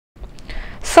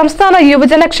സംസ്ഥാന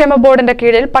യുവജനക്ഷേമ ബോർഡിന്റെ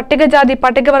കീഴിൽ പട്ടികജാതി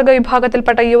പട്ടികവർഗ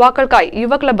വിഭാഗത്തിൽപ്പെട്ട യുവാക്കൾക്കായി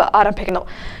യുവ ക്ലബ്ബ് ആരംഭിക്കുന്നു.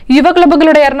 യുവ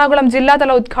ക്ലബ്ബുകളുടെ എറണാകുളം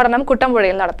ജില്ലാതല ഉദ്ഘാടനം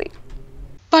കുട്ടമ്പുഴയിൽ നടത്തി.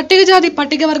 പട്ടികജാതി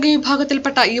പട്ടികവർഗ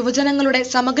വിഭാഗത്തിൽപ്പെട്ട യുവജനങ്ങളുടെ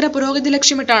സമഗ്ര പുരോഗതി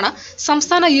ലക്ഷ്യമിട്ടാണ്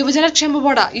സംസ്ഥാന യുവജനക്ഷേമ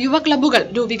ബോർഡ് യുവ ക്ലബ്ബുകൾ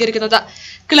രൂപീകരിക്കുന്നത്.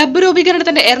 ക്ലബ്ബ്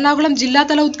രൂപീകരണത്തിന്റെ എറണാകുളം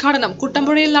ജില്ലാതല ഉദ്ഘാടനം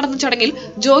കുട്ടമ്പുഴയിൽ നടന്ന ചടങ്ങിൽ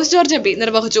ജോസ് ജോർജ് എം.പി.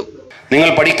 നിർവഹിച്ചു.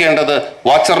 നിങ്ങൾ പഠിക്കേണ്ടത്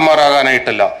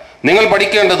വാച്ചർമാരാകാനായിട്ടല്ല, നിങ്ങൾ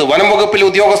പഠിക്കേണ്ടത് വനം വകുപ്പിലെ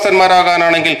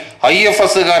ഉദ്യോഗസ്ഥന്മാരാകാനാണെങ്കിൽ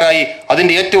IFS-കാരായി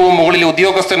അതിന്റെ ഏറ്റവും മുകളിലെ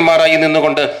ഉദ്യോഗസ്ഥന്മാരായി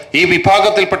നിന്നുകൊണ്ട് ഈ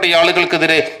വിഭാഗത്തിൽപ്പെട്ട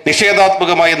ആളുകൾക്കെതിരെ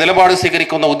നിഷേധാത്മകമായ നിലപാട്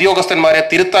സ്വീകരിക്കുന്ന ഉദ്യോഗസ്ഥന്മാരെ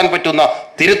തിരുത്താൻ പറ്റുന്ന,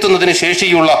 തിരുത്തുന്നതിന്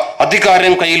ശേഷിയുള്ള,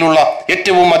 അധികാരം കയ്യിലുള്ള,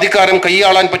 ഏറ്റവും അധികാരം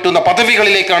കൈയാളാൻ പറ്റുന്ന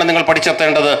പദവികളിലേക്കാണ് നിങ്ങൾ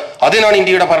പഠിച്ചെത്തേണ്ടത്. അതിനാണ്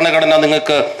ഇന്ത്യയുടെ ഭരണഘടന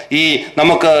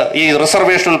നമുക്ക് ഈ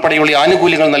റിസർവേഷൻ ഉൾപ്പെടെയുള്ള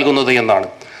ആനുകൂല്യങ്ങൾ നൽകുന്നത് എന്നാണ്.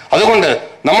 അതുകൊണ്ട്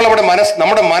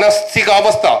നമ്മുടെ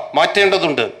മാനസികാവസ്ഥ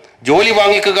മാറ്റേണ്ടതുണ്ട്. ജോലി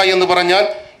വാങ്ങിക്കുക എന്ന് പറഞ്ഞാൽ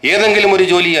ഏതെങ്കിലും ഒരു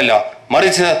ജോലിയല്ല,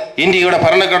 മറിച്ച് ഇന്ത്യയുടെ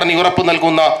ഭരണഘടന ഉറപ്പു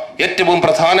നൽകുന്ന ഏറ്റവും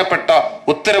പ്രധാനപ്പെട്ട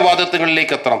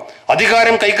ഉത്തരവാദിത്തങ്ങളിലേക്ക് എത്തണം.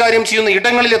 അധികാരം കൈകാര്യം ചെയ്യുന്ന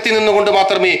ഇടങ്ങളിൽ എത്തി നിന്നുകൊണ്ട്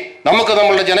മാത്രമേ നമുക്ക്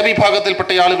നമ്മളുടെ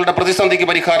ജനവിഭാഗത്തിൽപ്പെട്ട ആളുകളുടെ പ്രതിസന്ധിക്ക്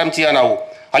പരിഹാരം ചെയ്യാനാവൂ.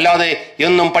 അല്ലാതെ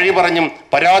എന്നും പഴി പറഞ്ഞും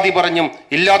പരാതി പറഞ്ഞും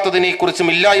ഇല്ലാത്തതിനെക്കുറിച്ചും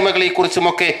ഇല്ലായ്മകളെക്കുറിച്ചും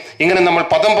ഒക്കെ ഇങ്ങനെ നമ്മൾ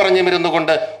പദം പറഞ്ഞു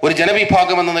വരുന്നുകൊണ്ട് ഒരു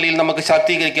ജനവിഭാഗം എന്ന നിലയിൽ നമുക്ക്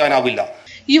ശാക്തീകരിക്കാനാവില്ല.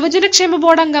 യുവജനക്ഷേമ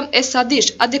ബോർഡ് അംഗം S.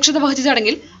 സതീഷ് അധ്യക്ഷത വഹിച്ച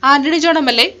ചടങ്ങിൽ Antony John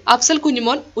MLA, Afsal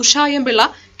Kunjumon, Usha M. Pillai,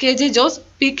 KJ Jose,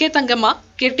 PK Thankamma,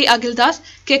 KT Akhil Das,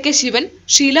 KK Shivan,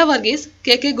 Sheela Varghese,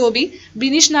 KK Gopi,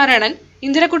 Bineesh Narayanan,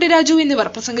 Indirakutty Raju എന്നിവർ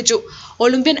പ്രസംഗിച്ചു.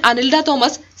 Olympian Anilda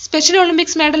Thomas, special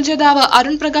Olympics medal ജേതാവ്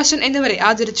അരുൺ പ്രകാശൻ എന്നിവരെ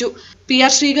ആദരിച്ചു.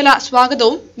 PR ശ്രീകല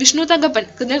സ്വാഗതവും വിഷ്ണു തങ്കപ്പൻ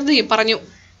കൃതജ്ഞതയും പറഞ്ഞു.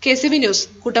 KCB news,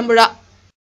 Kuttampuzha.